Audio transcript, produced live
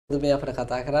මේ අපිට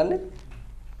කතා කරන්නේ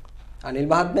අනිල්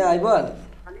මහත්මයා අයබෝන්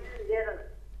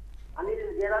අනිල්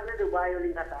ජයරත්න දුබායි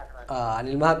වලින් කතා කරන්නේ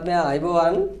අනිල් මහත්මයා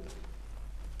අයබෝන්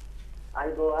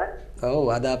ඔව්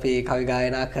අද අපි කවි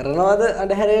ගායනා කරනවද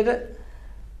අඳුරේට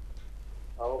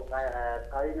ඔව්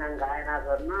කවි නම් ගායනා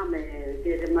කරනවා මේ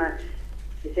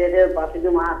විශේෂයෙන් පසිදු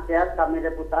මහත්තයා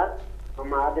කමිර පුතා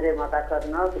මම ආදරේ මතක්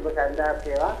කරනවා සුබ සන්දාක්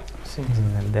වේවා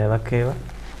සන්දාවක් වේවා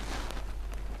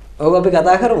ඔව් අපි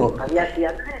කතා කරමු කවියක්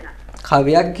කියන්නේ නේද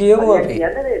කවියක් කියමු අපි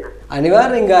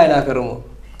අනිවාර්යෙන් ගායනා කරමු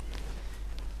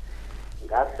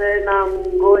ගස නම්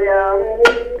ගෝයන්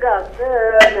ගස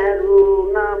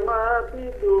නරුනම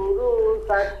පිදුරු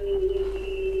සති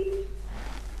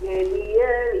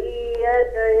ගෙලියලියය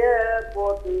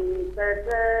පොතට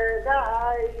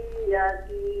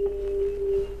ගායති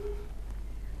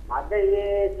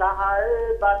මදයේ සහල්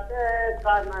බත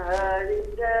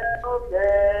කනරිද ඔබ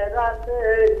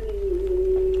රසති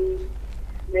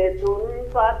මෙතුන්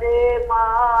පදේ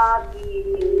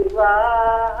මාදීවා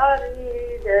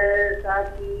හරිද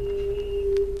සති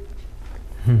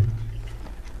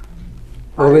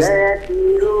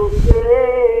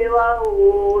තිරුකේ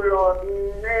වවුලොත්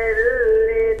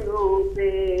නෙල්ලෙනු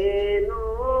පේනු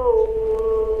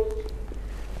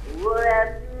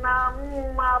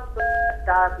වත්නම් අපතත්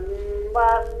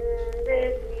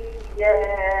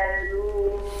වන්දෙතියනු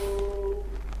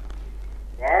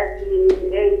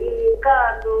ඇසිෙහි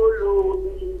කඳුළු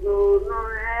බිඳුනු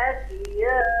ඇසිය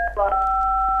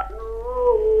පනු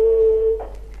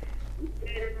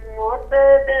ඉතින් මොටද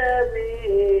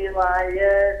මේ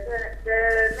වයසට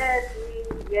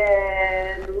නැතියනු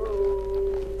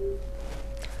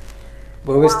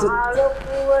බොහොමස්තු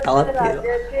තවත්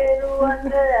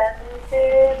කෙරුවන්ද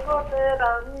ඇන්තේ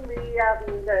කොතරම්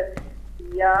වියන්ද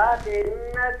යා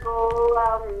දෙන්නකෝ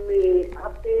අම්මේ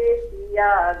අපේ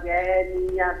පියා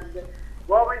ගෑණියක්ද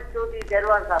බොහොම ස්තුතියි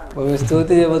දරුවන් සම්මත බොහොම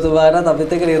ස්තුතියි ඔබතුමාට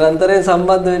අපිත් එක්ක නිරන්තරයෙන්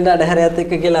සම්බන්ධ වෙන්න අඳුරයත්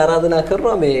එක්ක කියලා ආරාධනා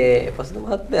කරනවා මේ පසුදු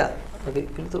මහත්මයා අපි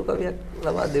පිළිතුරු කවියක්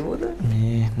ලබා දෙමුද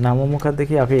මේ නම මොකද්ද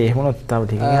කිය අපි එහෙම වුණොත් තව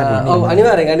ටිකකින් හරියන්නේ ඔව්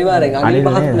අනිවාර්යෙන් අනිල්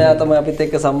මහත්මයා තමයි අපිත්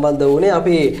එක්ක සම්බන්ධ වුණේ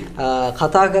අපි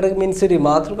කතා කරමින් සිටි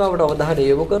මාතෘකාවට අවධානය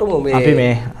යොමු කරමු මේ අපි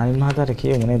මේ අනිල් මහතාට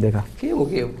කියමු නේද දෙක කියමු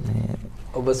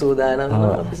ඔබ සූදානම්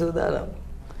අපි සූදානම්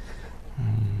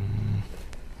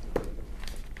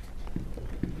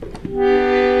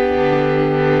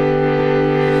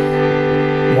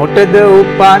මොටද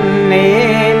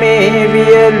උපන්නේ මේ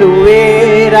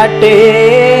වියලුවේ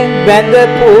රටේ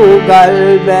බැඳපු ගල්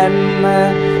බැම්ම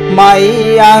මයි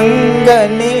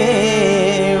අංගනේ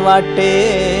වටේ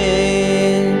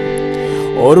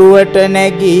ඔරුවට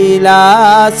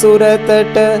නැගීලා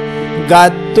සුරතට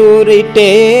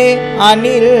ගත්තුරිටේ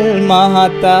අනිල්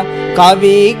මහතා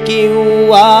කවි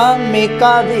කිව්වා මේ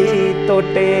කවි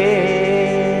තොටේ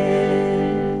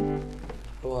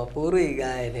අපූර්වයි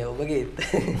ගායනේ ඔබගේ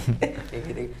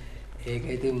ඒක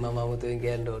ඉතින් මම අමුතුවෙන්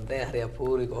කියන්න ඕනේ හරි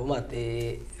අපූර්වයි කොහොමත්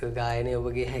ඒ ගායනේ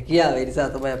ඔබගේ හැකියාව ඒ නිසා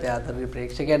තමයි අපේ ආදරණීය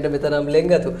ප්‍රේක්ෂකයන්ට මෙතනම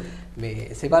ලෙන්ගතු මේ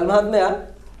සිපල් මහත්මයා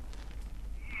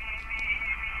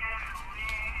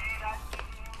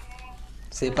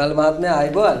සිපල් මහත්මයා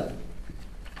අයබෝන්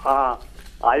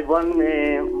අයබෝන්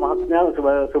මේ මහත්මයා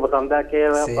සුබ සන්ධ්‍යාවක්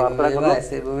ප්‍රාර්ථනා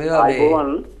කරනවා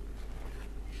අයබෝන්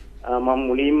මම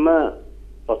මුලින්ම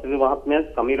පසිදු මහත්මයා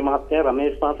සමීර මහත්මයා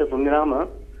රමේෂ් මහත්මයා තුන්දෙනාම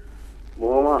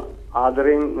බොහොම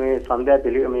ආදරෙන් මේ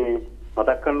සන්ධ්‍යා මේ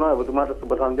මතක් කරනවා ඔබතුමාට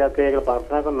සුබ සන්ධ්‍යාවක් කියලා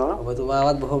ප්‍රාර්ථනා කරනවා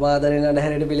ඔබතුමාවත් බොහොම ආදරෙන්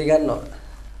අඳුරේට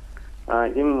පිළිගන්නවා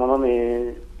ඉතින් මම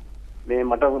මේ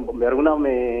මට බැරුණා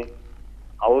මේ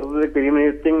අවුරුදු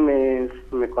පිරිමිනිස්ටින්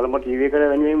මේ කොළඹ ටීවී එකට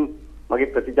වෙනුවෙන්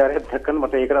මගේ ප්‍රතිචාරයක් දක්වන්න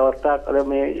මට ඒකට අවස්ථාවක් අද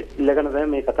මේ ඉල්ලගෙන තමයි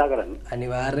මේ කතා කරන්නේ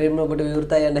අනිවාර්යයෙන්ම ඔබට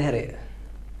විවෘතයි අඳුරේ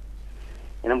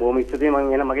එහෙනම් බොහොම ස්තුතියි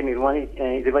මම එන මගේ නිර්මාණය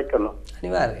ඉදිරිපත් කරනවා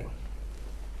අනිවාර්යයෙන්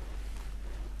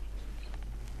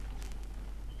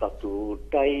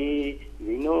සතුටයි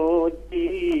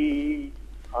විනෝදී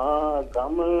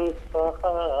ආගම සහ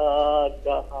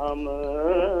දහම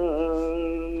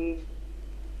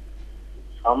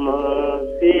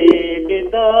සමසේ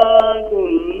බෙදා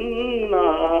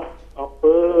දුන්නා අප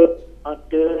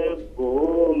අට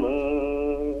බොම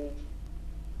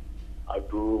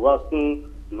අඩුවක්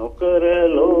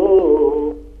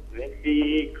නොකරලෝ වෙති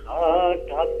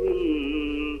කාටත්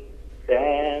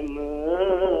සෑම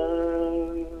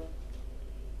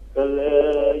කල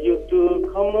යුතු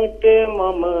කමට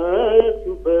මම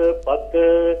සුබ පත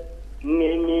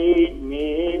නෙමි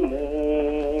මේම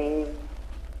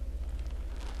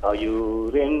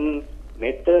අයුරෙන්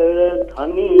මෙත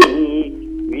ධනි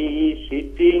වී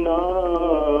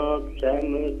සිටිනා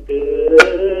සැමත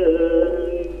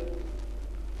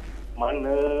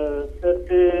මනසට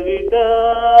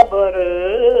විදාබර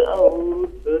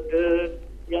ඖෂධ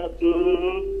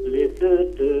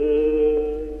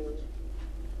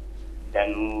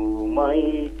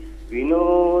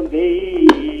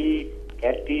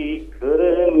කැටි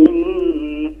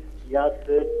කරමින් යසට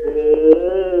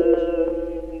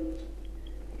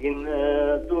ඉන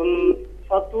දුන්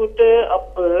සතුට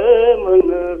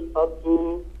අපමණ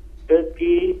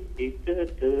සතුටකි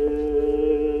හිතට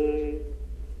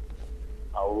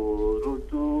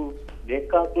අවුරුදු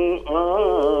දෙකක්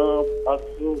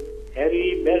පසු හැරි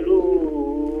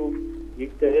බැලූ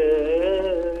විට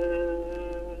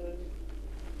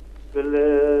කළ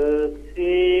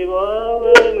සේවාව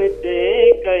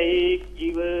මෙතෙකයි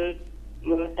කිව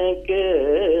නොහැක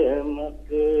මට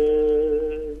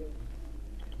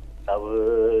තව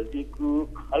දිගු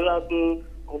කලක්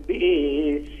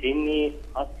ඔබේ සිනි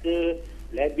අත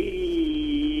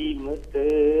ලැබීමට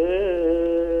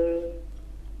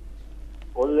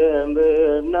කොළඹ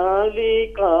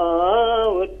නාලිකාවට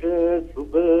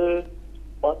සුබ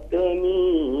පතමි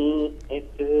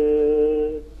එත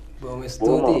බොහොම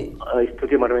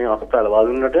ස්තුතියි මට මේ අවස්ථාව ලබා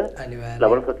දුන්නට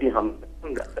ලබන සතිය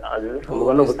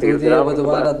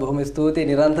ඔබතුමාටත් බොහොම ස්තුතියි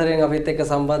නිරන්තරයෙන් අපිත් එක්ක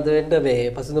සම්බන්ධ වෙන්න මේ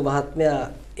පසුදු මහත්මයා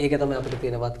ඒක තමයි අපිට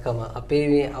තියෙන වත්කම අපේ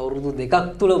මේ අවුරුදු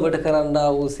දෙකක් තුල ඔබට කරන්නා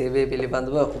වූ සේවය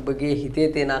පිළිබඳව ඔබගේ හිතේ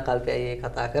තියෙන ආකල්පයයි ඒ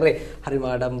කතා කරේ හරිම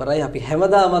ආඩම්බරයි අපි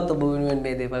හැමදාමත් ඔබ වෙනුවෙන්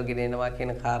මේ දේවල් ගෙනෙනවා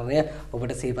කියන කාරණය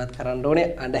ඔබට සිහිපත් කරන්න ඕනේ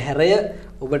අඳුරය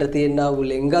ඔබට තියෙනා වූ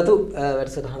ලෙන්ගතු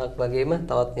වැඩසටහනක් වගේම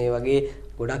තවත් මේ වගේ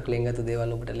ගොඩක් ලෙන්ගතු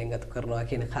දේවල් ඔබට ලෙන්ගතු කරනවා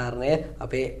කියන කාරණය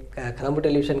අපේ කොළඹ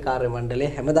ටෙලිවිෂන් කාර්ය මණ්ඩලය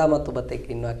හැමදාමත් ඔබත් එක්ක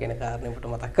ඉන්නවා කියන කාරණය ඔබට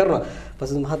මතක් කරනවා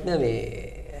පසුදු මහත්මයා මේ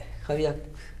කවියක්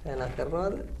ගායනා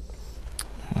කරනවද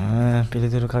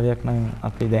පිළිතුරු කවියක් නම්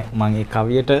අපි දැන් මම ඒ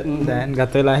කවියට දැන්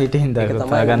ගත වෙලා හිටින්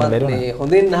ඉඳලා ගන්න බැරුණා. මේ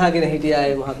හොඳින් අහගෙන හිටියා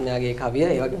ඒ මහත්මයාගේ කවිය.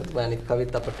 ඒ වගේම තමයි අනිත්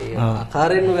කවිත් අපට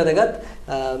ආකාරයෙන්ම වැදගත්.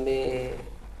 මේ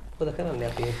මොකද කරන්නේ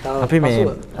අපි මේ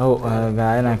ඔව්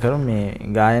ගායනා කරමු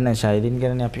මේ ගායන ශෛලීන්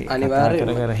ගැන අපි කතා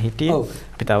කර හිටියේ.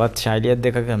 අපි තවත් ශෛලියක්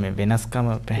දෙකක මේ වෙනස්කම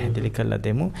පැහැදිලි කරලා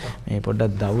දෙමු. මේ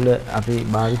පොඩ්ඩක් දවුල අපි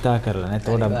භාවිතා කරලා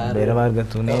නැත්නම් බෙර වර්ග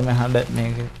තුනේම හඬ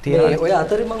මේක තියෙනවා. ඔය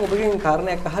අතරින් මම ඔබගෙන්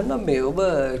කාරණයක් අහන්නම් මේ ඔබ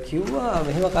කිව්වා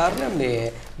මෙහෙම කාරණයක්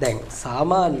මේ දැන්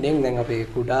සාමාන්‍යයෙන් දැන් අපේ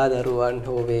කුඩා දරුවන්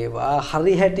හෝ වේවා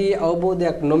හරි හැටි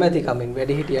අවබෝධයක් නොමැති කමින්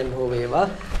වැඩිහිටියන් හෝ වේවා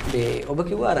මේ ඔබ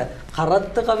කිව්වා අර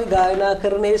කරත්ත කවි ගායනා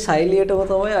කරන ඒ ශෛලියටම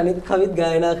තමයි අනිත් කවිත්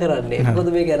ගායනා කරන්නේ.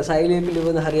 මොකද මේක අර ශෛලිය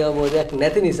පිළිබඳ හරි අවබෝධයක්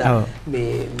නැති නිසා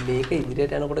මේක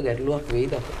ඉදිරියට යනකොට ගැටලුවක්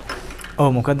වෙයිද? ඔව්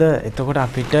මොකද එතකොට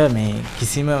අපිට මේ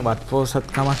කිසිම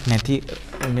වත්පොසත්කමක් නැති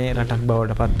මේ රටක්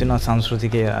බවට පත් වෙනවා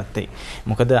සංස්කෘතිකයේ අතේ.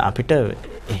 මොකද අපිට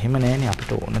එහෙම නැහැනේ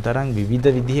අපිට ඕන තරම්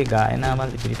විවිධ විදිහේ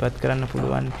ගායනාවල් ඉදිරිපත් කරන්න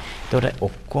පුළුවන්. ඒතකොට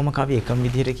ඔක්කොම කවි එකම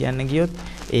විදිහට කියන්න ගියොත්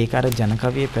ඒක අර ජන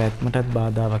කවියේ පැවැත්මටත්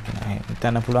බාධාවක් වෙනවා.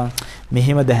 හිතන්න පුළුවන්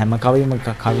මෙහෙමද හැම කවියම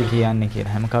කවි කියන්නේ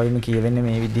කියලා. හැම කවියම කියවෙන්නේ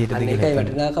මේ විදිහටද කියලා. ඒකයි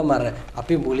වටිනාකම අර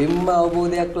අපි මුලින්ම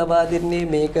අවබෝධයක් ලබා දෙන්නේ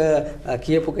මේක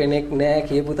කියපු කෙනෙක් නෑ,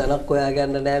 කියපු තැනක්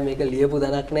හොයාගන්න නෑ, මේක ලියපු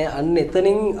තැනක් නෑ. අන්න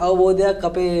එතනින් අවබෝධයක්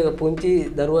අපේ පුංචි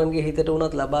දරුවන්ගේ හිතට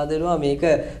උනත් ලබා දෙනවා. මේක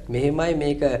මෙහෙමයි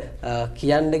මේක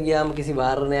කියන්න ගියාම කිසි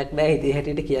වාරණයක් නෑ. හිතේ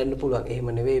හැටියට කියන්න පුළුවන්.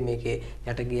 එහෙම නෙවෙයි මේකේ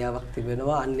යට ගියාවක්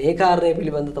තිබෙනවා. අන්න ඒ කාරණේ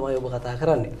පිළිබඳව තමයි ඔබ කතා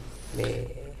කරන්නේ.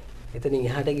 මේ එතනින්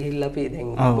එහාට ගිහිල්ලා අපි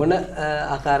දැන් මොන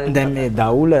ආකාරයෙන් දැන් මේ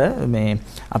දවුල මේ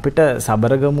අපිට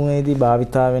සබරගමුවේදී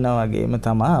භාවිතා වෙනා වගේම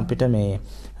තමයි අපිට මේ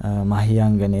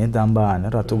මහියංගනේ දම්බාන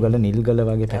රතුගල නිල්ගල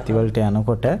වගේ පැතිවලට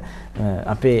යනකොට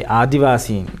අපේ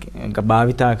ආදිවාසීන්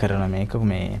භාවිතා කරන මේක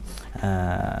මේ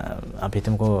අපි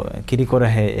හිතමුකෝ කිරිකොර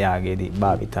යාගේදී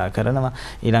භාවිතා කරනවා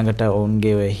ඊළඟට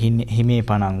ඔවුන්ගේ ඔය හිමේ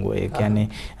පණංගුව ඒ කියන්නේ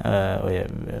ඔය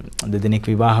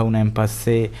දෙදෙනෙක් විවාහ වුණාන්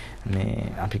පස්සේ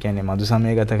මේ අපි කියන්නේ මදු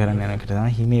සමය ගත කරන යනකට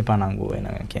තමයි හිමේ පණංගුව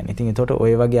වෙනවා කියන්නේ. ඉතින් ඒතකොට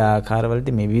ওই වගේ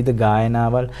ආකාරවලදී මේ විවිධ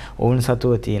ගායනාවල් ඔවුන්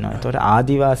සතුව තියෙනවා. ඒතකොට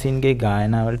ආදිවාසීන්ගේ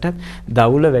ගායනාවලට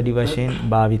දවුල වැඩි වශයෙන්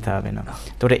භාවිතා වෙනවා.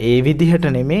 ඒතකොට ඒ විදිහට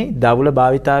නෙමේ දවුල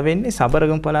භාවිතා වෙන්නේ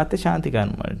සබරගමු පළාතේ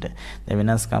ශාන්තිකර්ම වලට. දැන්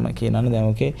වෙනස්කම කියනවනේ දැන්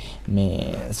ඔකේ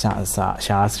මේ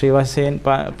ශාස්ත්‍රීය වශයෙන්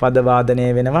පද වාදනය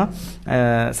වෙනවා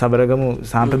සබරගමු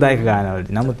සාම්ප්‍රදායික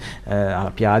ගායනාවලදී. නමුත්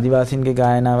අපි ආදිවාසීන්ගේ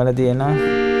ගායනාවලදී එනවා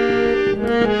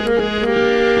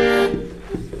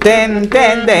ten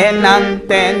ten de nam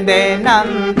ten de nam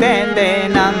ten de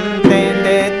nam ten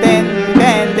de ten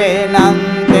ten de nam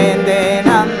ten de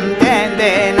nam ten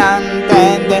de nam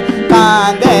ten de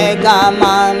kande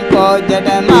gaman pojat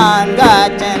man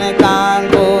gachan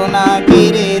kanguna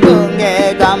kiri dunge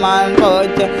gaman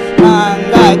poj man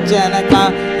gachan ka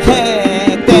he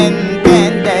ten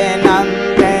ten de nam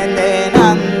ten de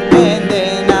nam ten de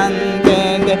nam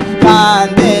ten de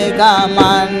kande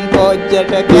gaman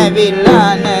pojat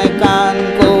kevillan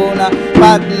kankuna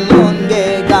padmunge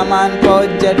gaman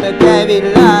pojat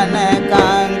kevillan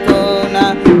kankuna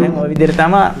දැන් ওই විදිහට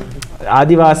තමයි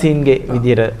ආදිවාසීන්ගේ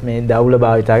විදිහට මේ දවුල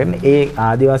භාවිතා කරන ඒ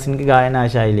ආදිවාසීන්ගේ ගායනා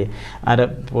ශෛලිය අර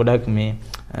පොඩක් මේ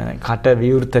කට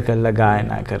විවෘත කරලා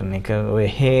ගායනා කරන එක ඔය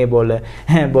හේ බොල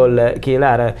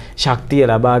කියලා අර ශක්තිය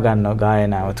ලබා ගන්නවා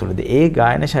ගායනාව තුළදී. ඒ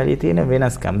ගායන ශෛලියේ තියෙන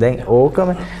වෙනස්කම්. දැන් ඕකම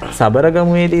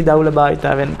සබරගමුවේදී දවුල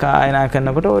භාවිතාවෙන් ගායනා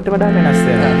කරනකොට ඔකට වඩා වෙනස්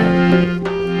වෙනවා.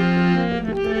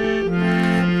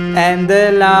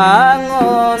 ඇඳලාං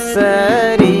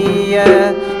ඔසරිය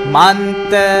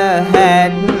මන්ත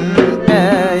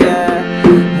හැට්ටය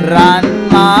රන්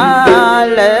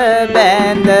මාල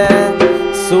බැඳ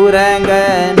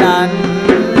සුරංගනන්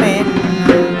මෙන්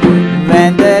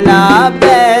වැඳලා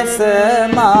බැස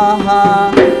මහා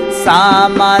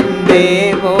සාමන්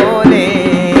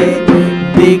දේවෝලේ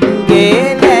දිග්ගේ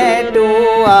නැටු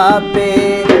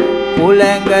අපේ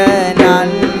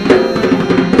පුලංගනන්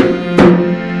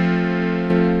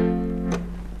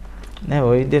නෑ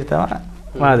ඔය විදිහට තමයි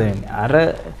වාදනය වෙන්නේ. අර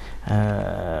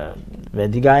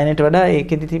වැඩි ගායනයට වඩා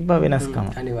ඒකෙදි තිබ්බ වෙනස්කම.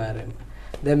 අනිවාර්යයෙන්ම.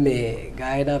 දැන් මේ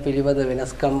ගායනා පිළිබඳ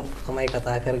වෙනස්කම් තමයි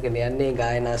කතා කරගෙන යන්නේ.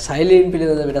 ගායනා ශෛලීන්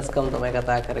පිළිබඳ වෙනස්කම් තමයි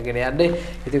කතා කරගෙන යන්නේ.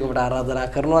 ඉතින් ඔබට ආරාධනා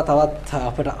කරනවා තවත්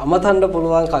අපිට අමතන්න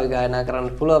පුළුවන් කවි ගායනා කරන්න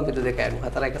පුළුවන් 02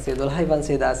 4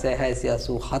 112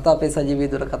 516 අපේ සජීවී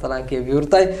දුරකථන අංකයේ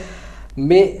විවෘතයි.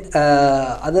 මේ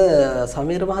අද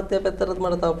සමීර මහත්තයා පැත්තට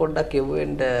මට තව පොඩ්ඩක්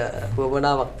යොමුවෙන්න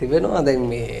වමනාවක් තිබෙනවා. දැන්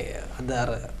මේ අද අර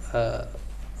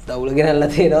දවුල ගෙනල්ලා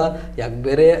තියෙනවා යක්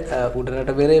බෙරය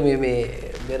උඩරට බෙරය මේ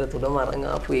බෙර තුනම අරන්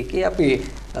ආපු එකේ අපි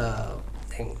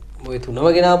දැන් ඔය තුනම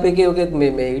ගෙන ආපු එකේ ඔකෙත්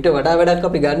මේ ඊට වඩා වැඩක්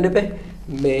අපි ගන්න එපේ.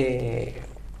 මේ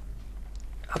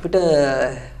අපිට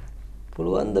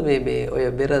පුළුවන් ද මේ ඔය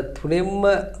බෙර තුනෙන්ම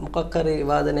මොකක් හරි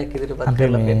වාදනයක් ඉදිරිපත්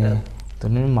කරලා පෙන්නන්න.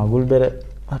 තුනෙන් මගුල් බෙර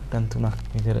අට්ටන් තුනක්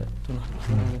විතර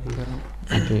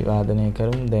අපි වාදනය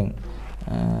කරමු. දැන්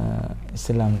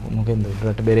ඉස්ලාම් මොකෙන්ද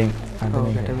උඩරට බෙරෙන්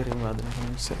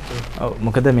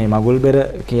මොකද මේ මගුල් බෙර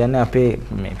කියන්නේ අපේ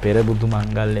මේ පෙර බුදු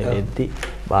මංගල්‍ය වෙද්දි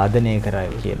වාදනය කරයි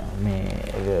කියනවා. මේ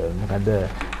මොකද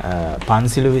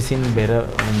පන්සිලු විසින් බෙර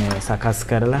මේ සකස්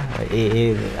කරලා ඒ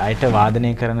අයට වාදනය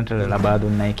කරන්නට ලබා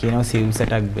දුන්නයි කියනවා.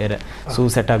 සිව්සටක් බෙර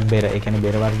සූසටක් බෙර ඒ කියන්නේ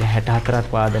බෙර වර්ග 64ක්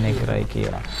වාදනය කරයි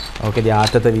කියනවා. ඕකේදී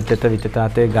ආතත විතත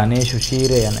ආතේ ගණේශ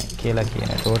ශීරය යන කියලා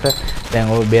කියනවා. ඒකට දැන්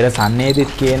ඔය බෙර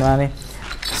සන්නේදිත් කියනවානේ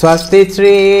ස්වස්ති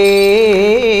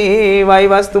ශ්‍රී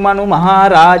වෛවස්තු මනු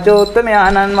මහරජෝත්තම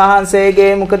ආනන්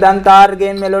වහන්සේගේ මුඛ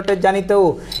දන්තාර්ගයෙන් මෙලොට ජනිත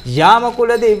වූ යාම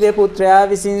කුල දිව්‍ය පුත්‍රයා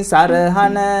විසින්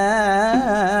සරහන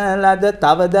ලද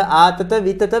තවද ආතත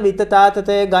විතත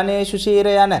ආතතේ ගණේශ ශීර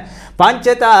යන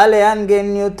පංචතාලයන්ගෙන්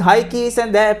යුත් හයිකී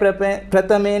සඳෑ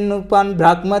ප්‍රථමයෙන් උපන්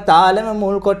බ්‍රහ්ම තාලම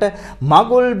මුල් කොට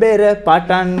මගුල් බෙර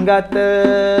පටන් ගත.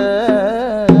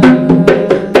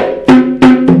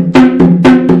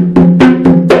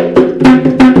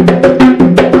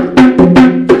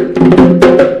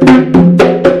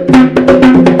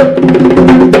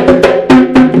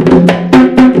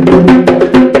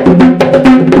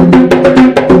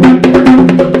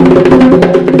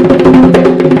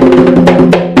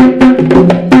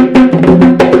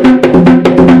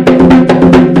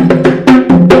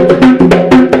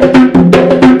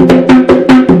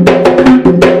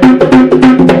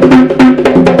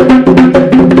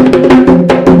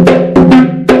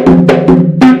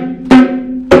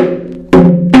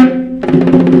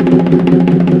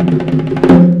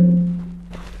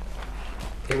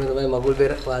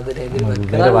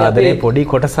 පොඩි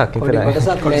කොටසක්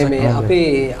විතරයි. මේ අපි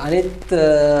අනිත්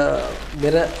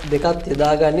බෙර දෙකත්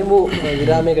යොදාගනිමු.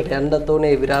 විරාමයකට යන්නත්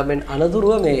ඕනේ. විරාමෙන්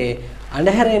අනතුරුව මේ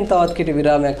අඳුරෙන් තවත් කිටි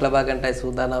විරාමයක් ලබා ගන්නටයි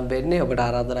සූදානම් වෙන්නේ. ඔබට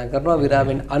ආරාධනා කරනවා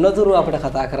විරාමෙන් අනතුරුව අපිට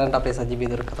කතා කරන්න අපේ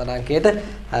සජීවී දුරකථන අංකයට.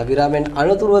 විරාමෙන්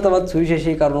අනතුරුව තවත්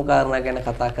සුවිශේෂී කරුණු කාරණා ගැන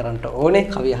කතා කරන්න ඕනේ.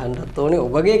 කවිය අහන්නත් ඕනේ.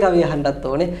 ඔබගේ කවිය අහන්නත්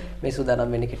ඕනේ. මේ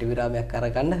සූදානම් වෙන්නේ කිටි විරාමයක්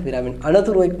අරගන්න. විරාමෙන්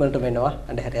අනතුරුව ඉක්මනට වෙනවා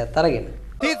අඳුරයත් අරගෙන.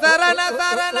 තිසරණ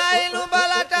සරණයි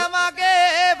නුඹලට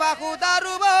මගේ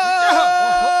බහුදරුවෝ